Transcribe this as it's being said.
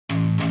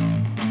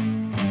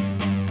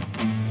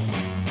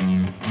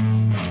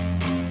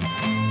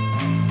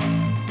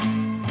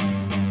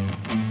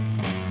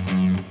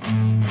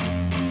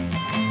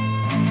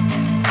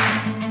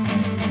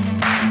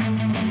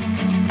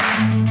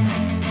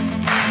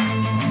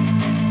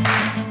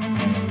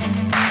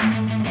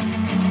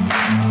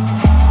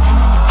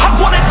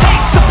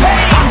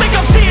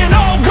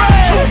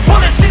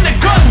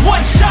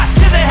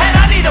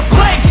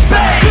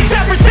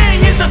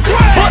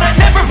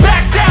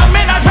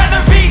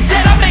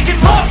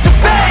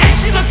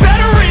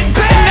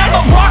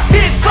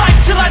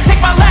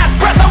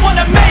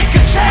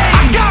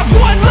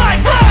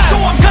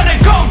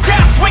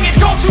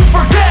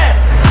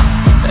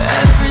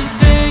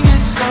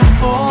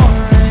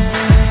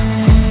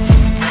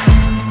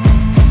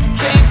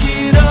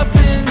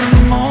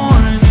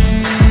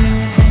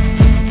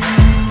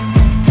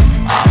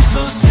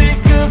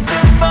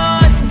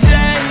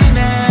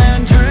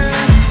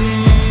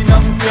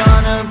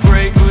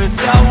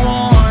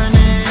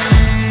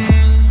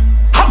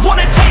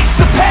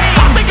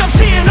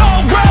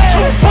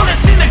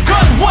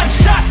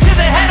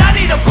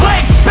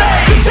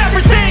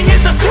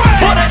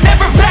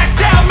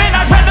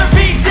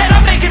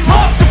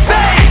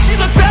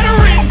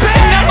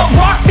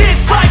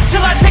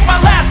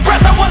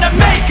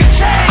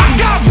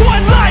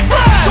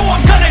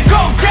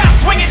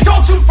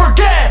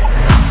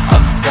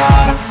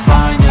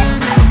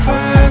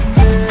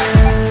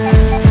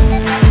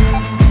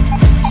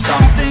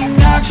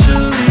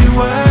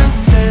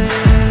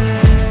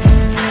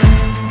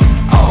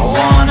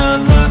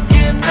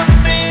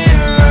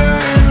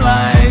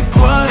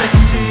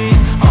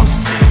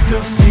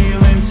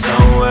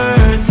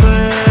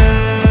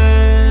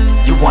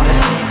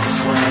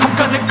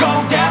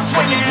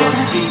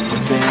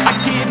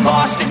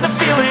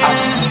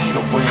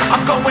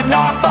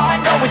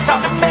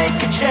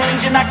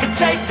I can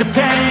take the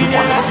pain. You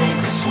wanna sink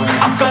or swim,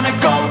 I'm gonna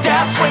go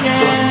down swinging.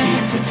 Look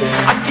deep within,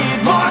 I get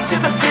lost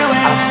in the feeling.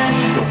 I just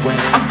need a win,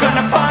 I'm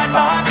gonna find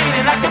my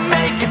meaning. I can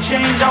make a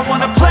change, I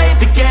wanna play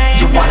the game.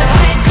 You wanna